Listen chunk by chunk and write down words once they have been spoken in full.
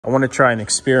I want to try an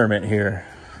experiment here.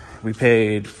 We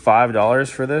paid $5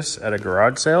 for this at a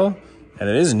garage sale, and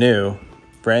it is new,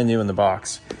 brand new in the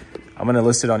box. I'm going to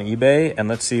list it on eBay, and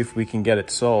let's see if we can get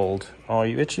it sold. Oh,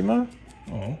 you itchy, Ma?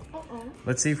 Oh.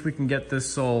 Let's see if we can get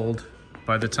this sold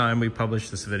by the time we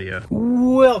publish this video.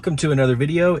 Welcome to another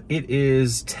video. It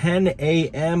is 10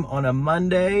 a.m. on a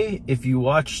Monday. If you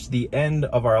watched the end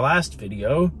of our last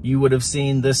video, you would have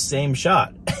seen this same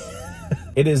shot.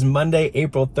 It is Monday,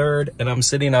 April 3rd, and I'm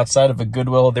sitting outside of a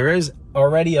Goodwill. There is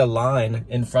already a line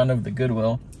in front of the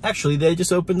Goodwill. Actually, they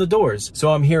just opened the doors.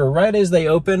 So I'm here right as they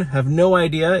open, have no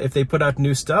idea if they put out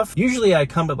new stuff. Usually I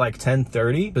come at like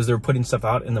 10:30 because they're putting stuff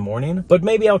out in the morning, but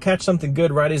maybe I'll catch something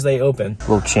good right as they open.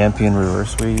 Little Champion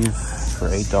reverse weave for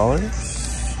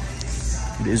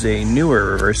 $8. It is a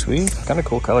newer reverse weave. Kind of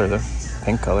cool color though.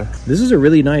 Pink color. This is a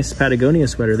really nice Patagonia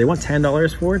sweater. They want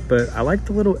 $10 for it, but I like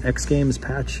the little X Games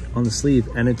patch on the sleeve,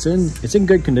 and it's in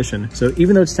good condition. So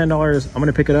even though it's $10, I'm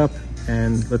gonna pick it up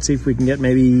and let's see if we can get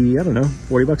maybe, I don't know,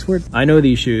 40 bucks for it. I know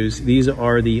these shoes. These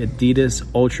are the Adidas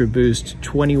Ultra Boost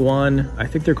 21. I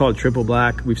think they're called Triple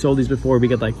Black. We've sold these before. We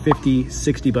get like 50,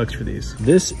 60 bucks for these.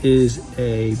 This is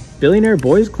a Billionaire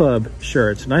Boys Club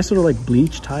shirt. Nice little like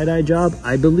bleach tie-dye job.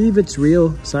 I believe it's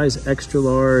real, size extra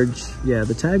large. Yeah,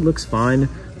 the tag looks fine.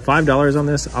 $5 on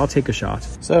this, I'll take a shot.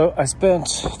 So I spent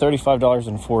 $35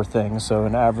 on 4 things, so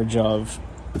an average of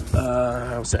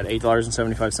what's that,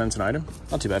 $8.75 an item.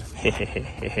 Not too bad.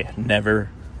 Never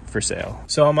for sale.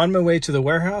 So I'm on my way to the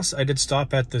warehouse. I did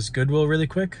stop at this Goodwill really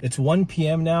quick. It's 1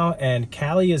 p.m. now, and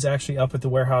Callie is actually up at the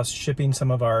warehouse shipping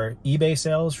some of our eBay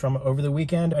sales from over the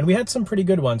weekend, and we had some pretty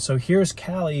good ones. So here's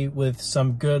Callie with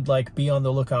some good, like, be on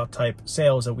the lookout type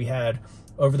sales that we had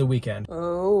over the weekend.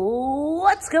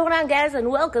 What's going on, guys, and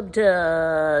welcome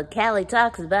to Callie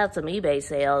Talks about some eBay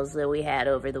sales that we had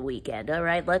over the weekend. All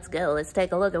right, let's go. Let's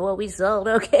take a look at what we sold,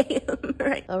 okay?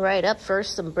 All right, up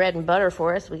first, some bread and butter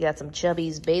for us. We got some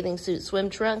Chubby's bathing suit swim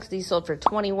trunks. These sold for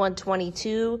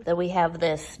 $21.22. Then we have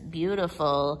this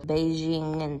beautiful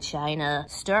Beijing and China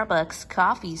Starbucks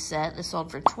coffee set. This sold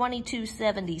for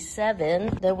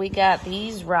 $22.77. Then we got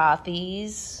these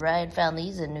Rothy's. Ryan found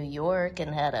these in New York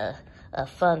and had a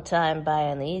fun time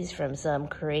buying these from some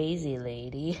crazy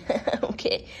lady.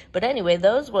 Okay, but anyway,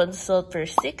 those ones sold for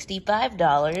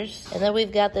 $65. And then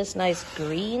we've got this nice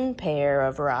green pair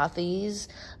of Rothy's,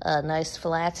 nice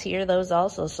flats here. Those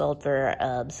also sold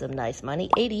for some nice money,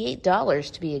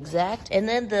 $88 to be exact. And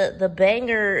then the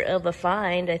banger of a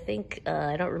find, I think,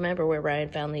 I don't remember where Ryan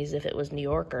found these, if it was New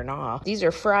York or not. These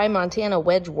are Fry Montana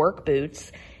wedge work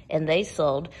boots, and they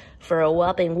sold for a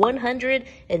whopping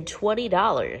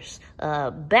 $120.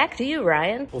 Back to you,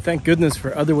 Ryan. Well, thank goodness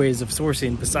for other ways of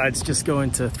sourcing besides just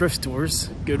going to thrift stores,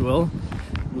 Goodwill,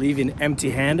 leaving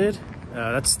empty-handed.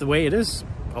 That's the way it is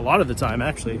a lot of the time,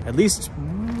 actually. At least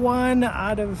 1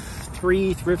 out of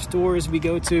 3 thrift stores we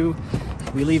go to,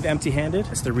 we leave empty-handed.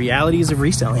 It's the realities of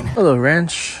reselling. Hello,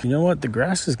 Ranch. You know what? The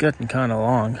grass is getting kind of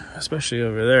long, especially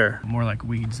over there. More like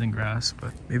weeds than grass,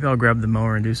 but Maybe I'll grab the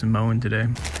mower and do some mowing today.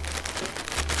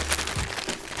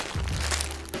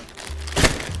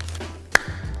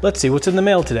 let's see what's in the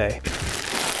mail today.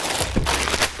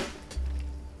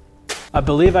 I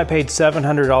believe I paid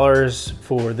 $700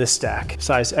 for this stack.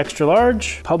 Size extra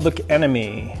large, Public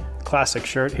Enemy. Classic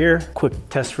shirt here. Quick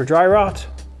test for dry rot.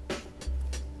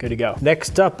 Good to go.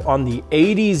 Next up on the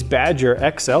 80s Badger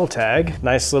XL tag.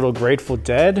 Nice little Grateful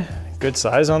Dead. Good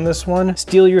size on this one.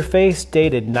 Steal Your Face,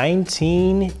 dated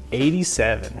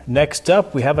 1987. Next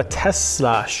up, we have a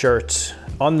Tesla shirt.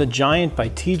 On the Giant by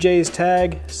TJ's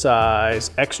tag,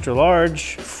 size extra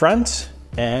large, front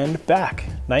and back.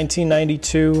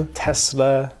 1992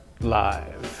 Tesla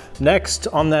Live. Next,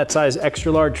 on that size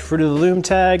extra large Fruit of the Loom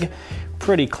tag,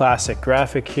 pretty classic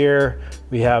graphic here.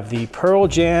 We have the Pearl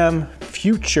Jam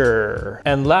Future.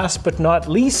 And last but not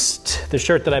least, the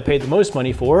shirt that I paid the most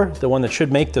money for, the one that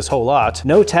should make this whole lot.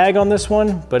 No tag on this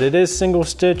one, but it is single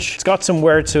stitch. It's got some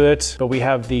wear to it, but we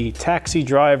have the Taxi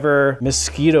Driver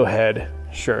Mosquito Head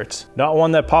shirt. Not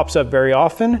one that pops up very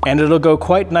often, and it'll go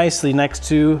quite nicely next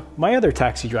to my other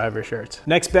Taxi Driver shirt.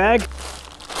 Next bag.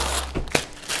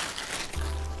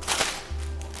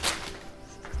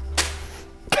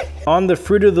 On the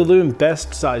Fruit of the Loom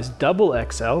Best Size Double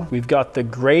XL, we've got the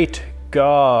Great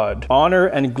God. Honor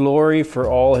and glory for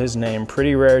all his name.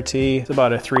 Pretty rare tee. It's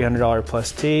about a $300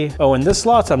 plus tee. Oh, and this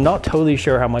lot, I'm not totally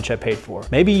sure how much I paid for.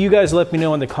 Maybe you guys let me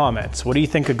know in the comments. What do you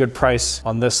think a good price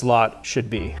on this lot should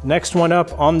be? Next one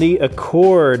up on the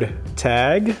Accord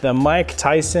tag, the Mike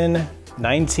Tyson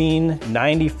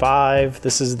 1995.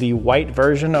 This is the white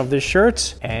version of this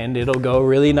shirt, and it'll go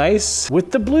really nice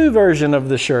with the blue version of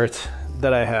the shirt.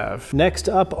 that I have. Next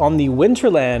up on the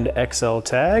Winterland XL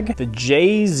tag, the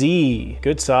Jay-Z.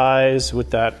 Good size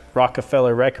with that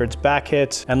Rockefeller Records back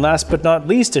hit. And last but not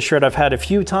least, a shirt I've had a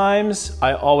few times.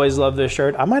 I always love this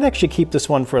shirt. I might actually keep this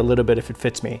one for a little bit if it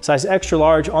fits me. Size extra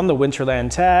large on the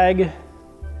Winterland tag.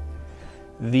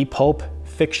 The Pulp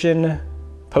Fiction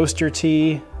poster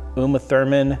tee, Uma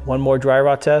Thurman. One more dry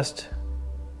rot test.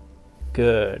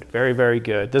 Good, very, very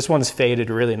good. This one's faded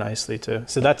really nicely too.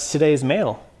 So that's today's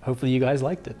mail. Hopefully you guys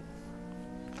liked it.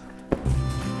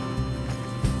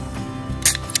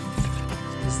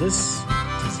 Does this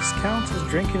count as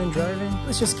drinking and driving?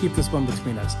 Let's just keep this one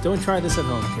between us. Don't try this at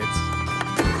home, kids.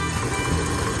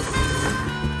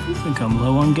 I think I'm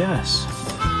low on gas.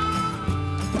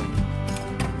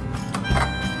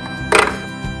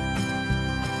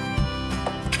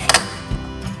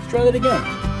 Let's try that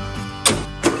again.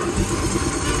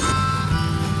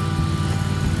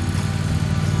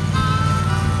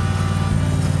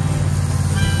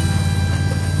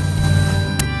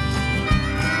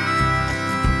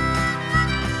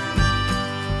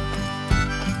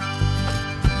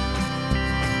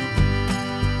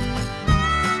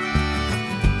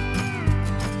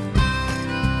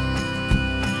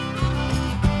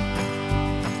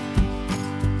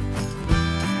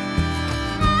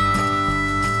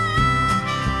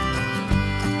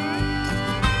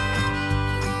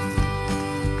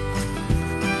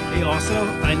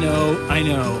 Also,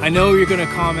 I know you're gonna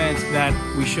comment that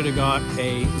we should have got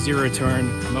a zero-turn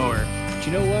mower. But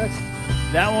you know what?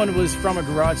 That one was from a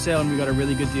garage sale and we got a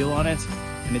really good deal on it,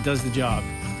 and it does the job.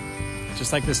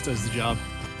 Just like this does the job.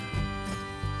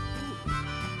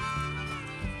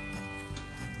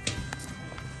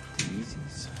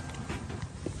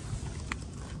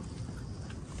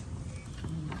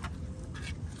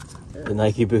 The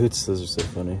Nike boots, those are so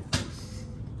funny.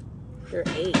 They're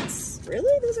 8s.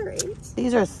 Really? Those are 8s?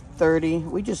 These are 30.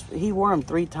 He wore them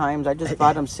 3 times. I just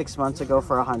bought them 6 months ago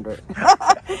for 100.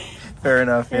 Fair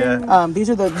enough, yeah. These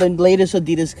are the latest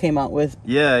Adidas came out with.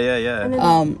 Yeah. And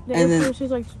then the Air Force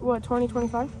is like, what, 20,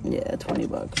 25? Yeah, 20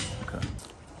 bucks. Okay.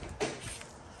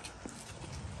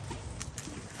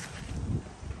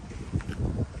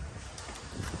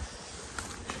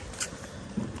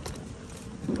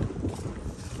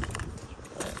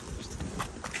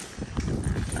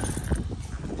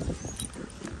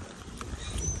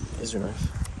 These are nice.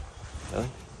 Really?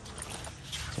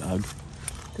 It's an Ugg.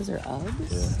 Those are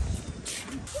Uggs? Yeah.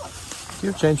 Do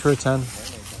you have change for a 10?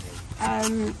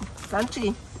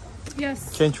 Crunchy.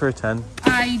 Yes. Change for a 10.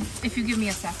 If you give me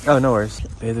a second. Oh, no worries.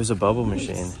 Hey, there's a bubble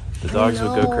machine. The dogs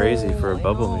would go crazy for a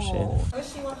bubble machine. What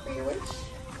does she want for your wish?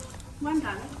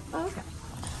 $1. Oh, okay.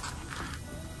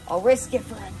 I'll risk it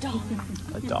for $1.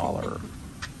 $1.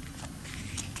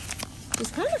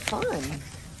 It's kind of fun.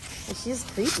 She's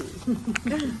creepy.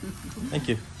 Thank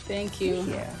you. Thank you.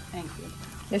 Yeah. Thank you.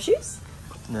 No shoes?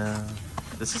 No.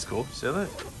 This is cool. See that?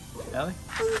 Allie?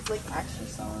 It's like actually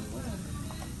solid wood.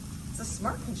 It's a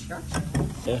smart construction.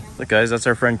 Yeah. Look, guys, that's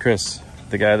our friend Chris,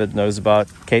 the guy that knows about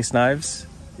case knives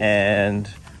and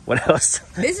what else?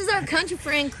 This is our country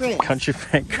friend Chris. Country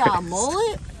friend He Chris. got a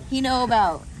mullet. He know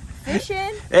about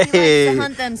fishing. Hey, he likes to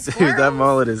hunt them dude, squirrels. that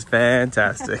mullet is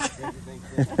fantastic.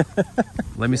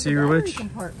 Let me see your Battery witch.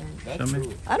 compartment. Show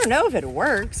me. I don't know if it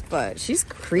works, but she's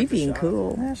creepy and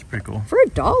cool. That's pretty cool. For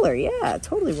 $1, yeah,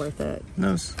 totally worth it.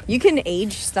 Nice. You can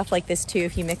age stuff like this too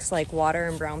if you mix like water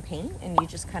and brown paint and you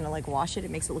just kind of like wash it.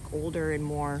 It makes it look older and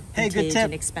more vintage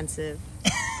and expensive.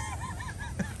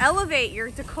 Elevate your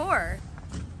decor.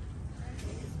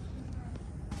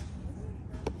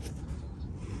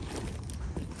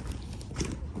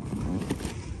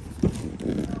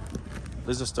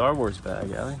 There's a Star Wars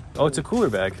bag, Allie. Oh, it's a cooler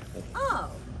bag. Oh.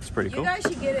 It's pretty cool. You guys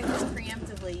should get it because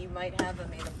preemptively you might have a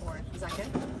made for it. Is that good?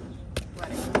 What?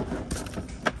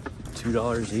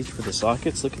 $2 each for the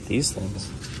sockets. Look at these things.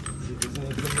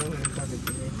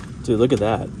 Dude, look at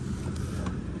that.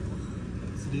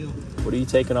 What are you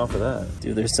taking off of that?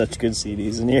 Dude, there's such good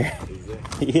CDs in here.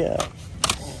 Yeah.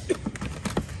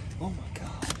 Oh my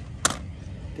god.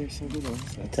 They're so good.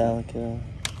 Metallica.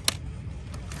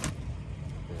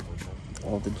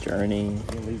 All the Journey.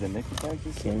 Can't leave the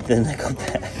Nickelback. Can't leave the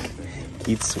Nickelback.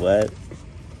 Keith Sweat.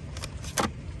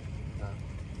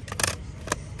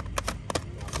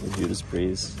 The Judas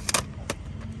Priest.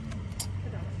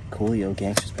 Coolio,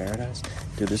 Gangsta's Paradise.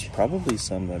 Dude, there's probably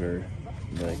some that are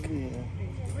like.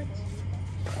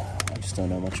 I just don't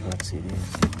know much about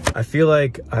CDs. I feel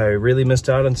like I really missed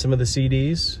out on some of the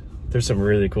CDs. There's some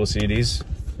really cool CDs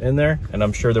in there, and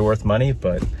I'm sure they're worth money,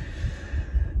 but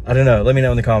I don't know. Let me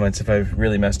know in the comments if I've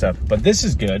really messed up. But this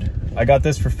is good. I got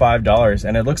this for $5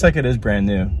 and it looks like it is brand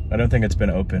new. I don't think it's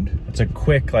been opened. It's a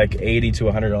quick like $80 to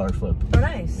 $100 flip. Oh,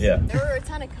 nice. Yeah. There were a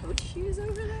ton of Coach shoes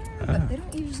over there, but they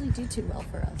don't usually do too well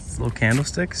for us. Little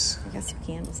candlesticks. I got some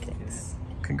candlesticks.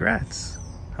 Congrats.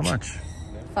 How much?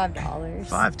 $5.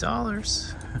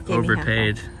 $5. Gave me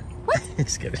Overpaid. What?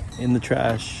 Just kidding. In the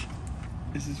trash.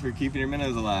 This is for keeping your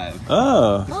minnows alive.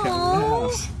 Oh. Just coming to the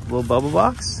house. Little bubble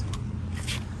box.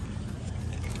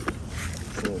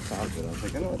 It's a little chocolate. I was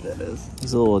like, I know what that is.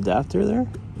 There's a little adapter there.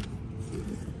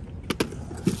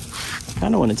 I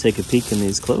kind of want to take a peek in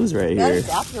these clothes right That here.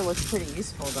 adapter looks pretty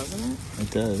useful, doesn't it?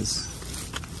 It does.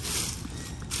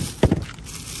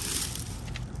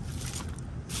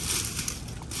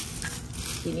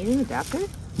 Do you need an adapter?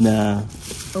 Nah.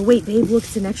 Oh wait, babe, look,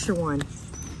 it's an extra one.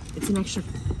 It's an extra.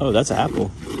 Oh, that's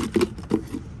Apple.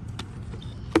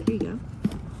 Here you go.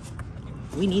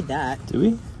 We need that. Do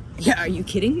we? Yeah, are you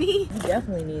kidding me? You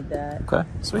definitely need that. Okay,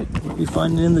 sweet. We'll be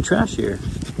finding it in the trash here.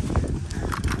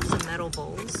 Some metal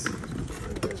bowls.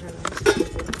 Those are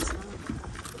nice.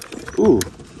 Ooh,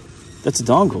 that's a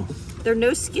dongle. They're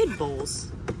no skid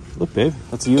bowls. Look, babe,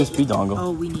 that's a USB dongle.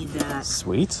 Oh, we need that.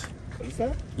 Sweet. What's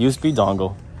that? USB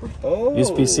dongle. Oh.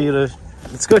 USB-C to...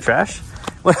 Let's go, trash.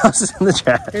 What else is in the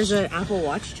trash? There's an Apple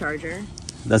Watch charger,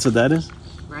 That's what that is?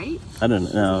 right? I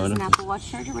don't know. There's an Apple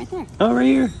Watch charger right there. Oh, right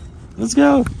here. Let's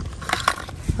go.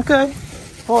 Okay.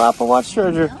 Full Apple Watch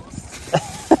charger.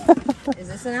 Is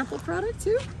this an Apple product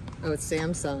too? Oh, it's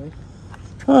Samsung.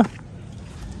 Huh.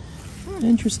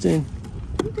 Interesting.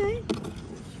 Okay.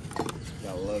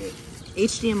 I love it.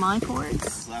 HDMI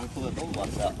cords. So I would pull that bubble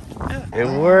box out. It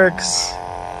works.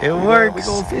 It works. We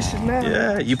go fishing now.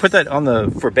 Yeah, you put that on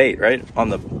the, for bait, right? On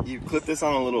the, You clip this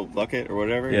on a little bucket or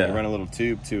whatever, Yeah. and you run a little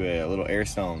tube to a little air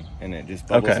stone, and it just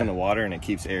bubbles Okay. in the water, and it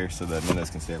keeps air so the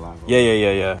minnows can stay alive.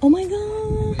 yeah. Oh my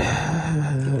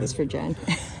god. This for Jen.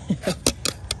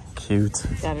 Cute.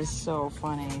 That is so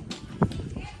funny.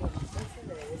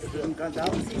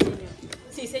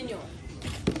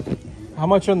 How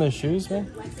much on the shoes, man?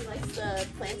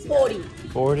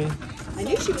 40. I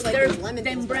knew she was like They're lemon.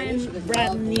 then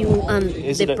brand new,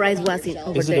 Is the it a- price was in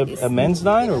over Is there. it a men's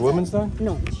nine or women's nine?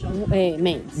 No,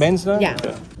 men's. Men's nine? Yeah.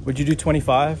 Okay. Would you do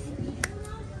 25?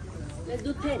 Let's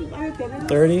do 30.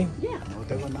 30?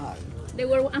 They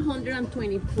were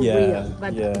 120 for Yeah, real,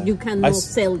 but yeah. you I cannot s-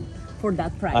 sell for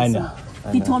that price. I know.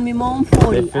 So he told me, Mom,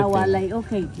 40. They're I was 50. like,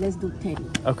 okay, let's do 30.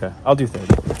 Okay, I'll do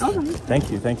 30. All right, Thank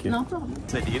you, thank you. no problem.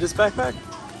 It's an Adidas backpack?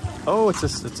 Oh, it's a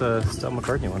Stella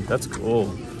McCartney one. That's cool.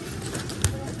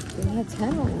 We had a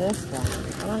 10 on this one.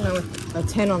 I don't know. A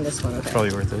 10 on this one. Okay.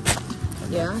 Probably worth it.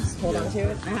 Yeah. Hold on to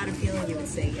it. I had a feeling you would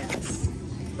say yes,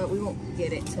 but we won't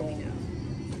get it till we know.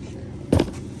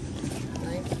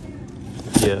 Right?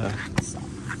 Yeah,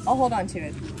 I'll hold on to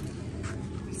it.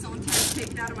 Someone tried to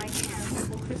take it out of my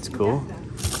hand. it's cool.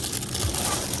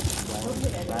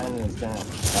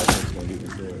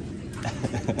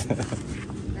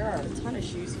 There are a ton of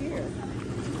shoes here.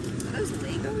 Are those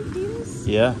Lego Adidas?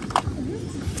 Yeah.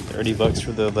 30 bucks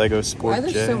for the Lego Why Sport are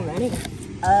there J. so many?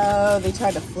 Oh, they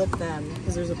tried to flip them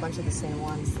because there's a bunch of the same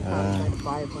ones. They probably tried to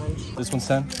buy a bunch. This one's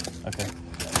 10? Okay.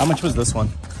 How much was this one?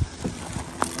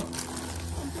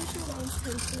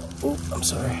 Oh, I'm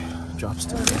sorry. Drop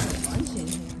stuff.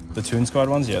 The Toon Squad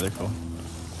ones? Yeah, they're cool.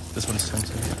 This one's 10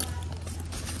 too.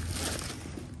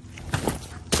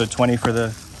 So 20 for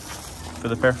the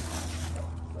pair?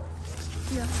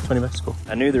 Yeah. 20 bucks, cool.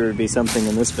 I knew there would be something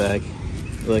in this bag.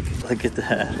 Look at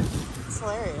that. It's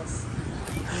hilarious.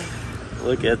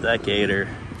 Look at that gator.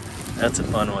 That's a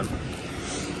fun one.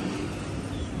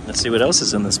 Let's see what else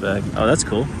is in this bag. Oh, that's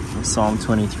cool. Psalm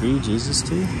 23, Jesus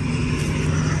too.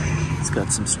 It's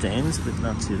got some stains, but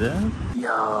not too bad.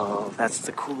 Yo, that's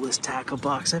the coolest tackle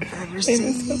box I've ever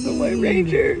seen. The White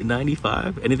Ranger.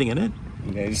 95. Anything in it?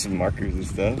 Yeah, just some markers and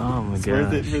stuff. Oh my It's god.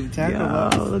 worth it for the tackle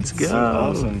box. Let's go. So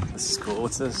awesome. This is cool.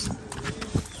 What's this?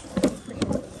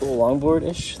 Little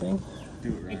longboard-ish thing?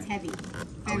 It's heavy.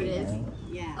 Oh, it is?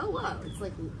 Yeah. Oh, wow. It's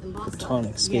like embossed.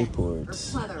 Tonic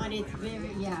skateboards. But it's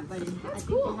very, yeah, but I think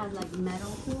it has like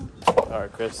metal too. All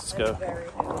right, Chris, let's go.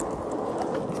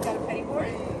 It's got a petty board?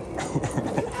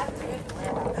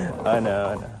 I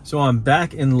know. So I'm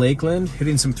back in Lakeland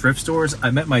hitting some thrift stores.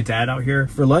 I met my dad out here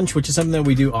for lunch, which is something that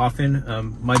we do often.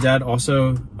 My dad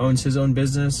also owns his own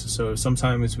business, so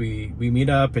sometimes we meet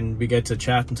up and we get to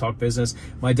chat and talk business.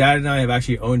 My dad and I have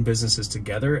actually owned businesses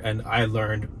together, and I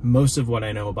learned most of what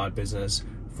I know about business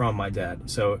from my dad.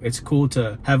 So it's cool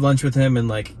to have lunch with him and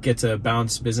like get to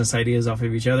bounce business ideas off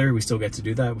of each other. We still get to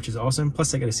do that, which is awesome.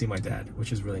 Plus I get to see my dad,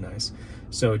 which is really nice.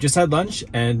 So just had lunch,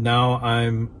 and now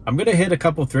I'm gonna hit a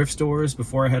couple thrift stores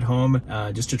before I head home,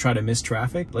 just to try to miss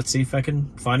traffic. Let's see if I can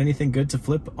find anything good to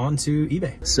flip onto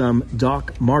eBay. Some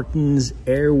Doc Martens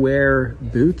Airwear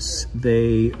boots.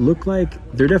 They look like,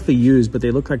 they're definitely used, but they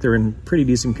look like they're in pretty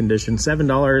decent condition.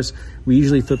 $7. We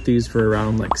usually flip these for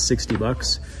around like 60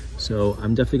 bucks. So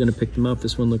I'm definitely gonna pick them up.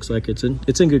 This one looks like it's in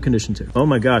good condition too. Oh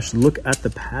my gosh, look at the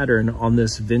pattern on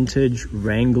this vintage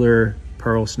Wrangler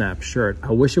pearl snap shirt.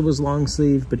 I wish it was long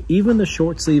sleeve, but even the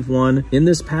short sleeve one in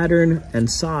this pattern and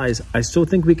size, I still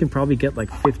think we can probably get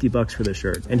like 50 bucks for the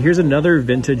shirt. And here's another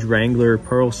vintage Wrangler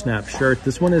pearl snap shirt.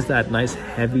 This one is that nice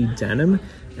heavy denim,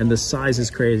 and the size is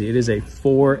crazy. It is a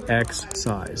 4X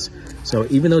size. So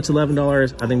even though it's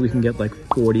 $11, I think we can get like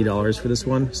 $40 for this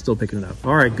one. Still picking it up.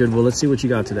 All right, good. Well, let's see what you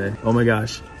got today. Oh my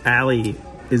gosh, Allie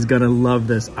is gonna love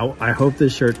this. I hope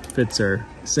this shirt fits her.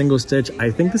 Single stitch. I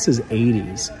think this is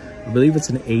 80s. I believe it's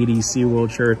an 80s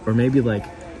SeaWorld shirt, or maybe like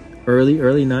early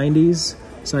 90s,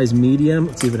 size medium.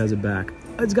 Let's see if it has a back.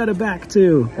 It's got a back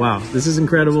too. Wow, this is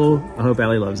incredible. I hope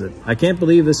Allie loves it. I can't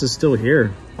believe this is still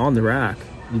here on the rack.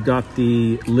 You've got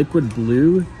the liquid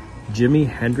blue Jimi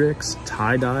Hendrix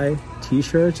tie-dye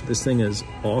t-shirt. This thing is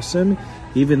awesome.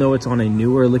 Even though it's on a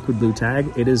newer liquid blue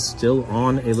tag, it is still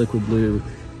on a liquid blue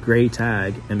gray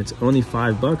tag, and it's only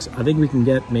 $5. I think we can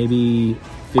get maybe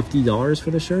 $50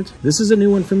 for the shirt. This is a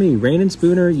new one for me. Rain and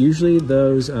Spooner, usually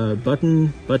those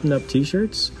button-up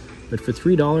t-shirts, but for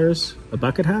 $3, a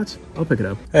bucket hat, I'll pick it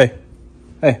up. Hey,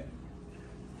 do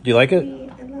you like it?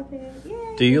 I love it.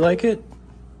 Yay. Do you like it?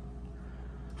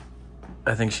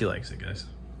 I think she likes it, guys.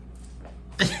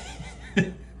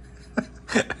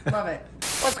 Love it.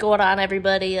 What's going on,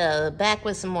 everybody? Back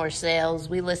with some more sales.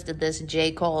 We listed this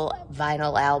J. Cole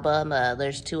vinyl album.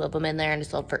 There's 2 of them in there, and it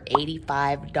sold for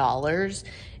 $85.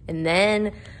 And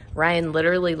then Ryan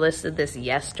literally listed this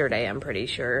yesterday, I'm pretty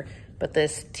sure. But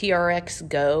this TRX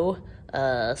Go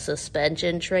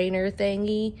suspension trainer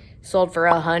thingy sold for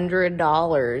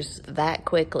 $100 that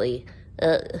quickly.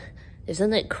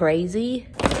 Isn't it crazy?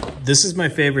 This is my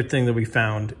favorite thing that we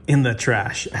found in the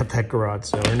trash at that garage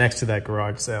sale, or next to that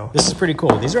garage sale. This is pretty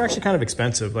cool. These are actually kind of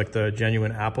expensive, like the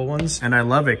genuine Apple ones. And I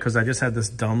love it because I just had this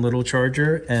dumb little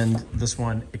charger, and this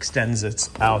one extends it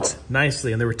out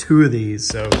nicely. And there were 2 of these,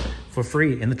 so for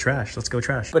free in the trash. Let's go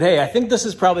trash. But hey, I think this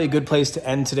is probably a good place to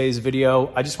end today's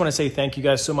video. I just want to say thank you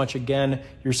guys so much again.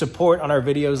 Your support on our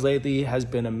videos lately has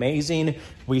been amazing.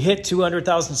 We hit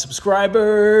 200,000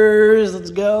 subscribers.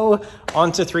 Let's go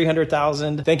on to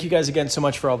 300,000. Thank you guys again so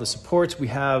much for all the support. We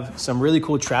have some really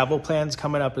cool travel plans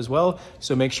coming up as well.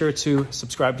 So make sure to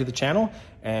subscribe to the channel,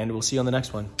 and we'll see you on the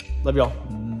next one. Love y'all.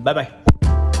 Bye-bye.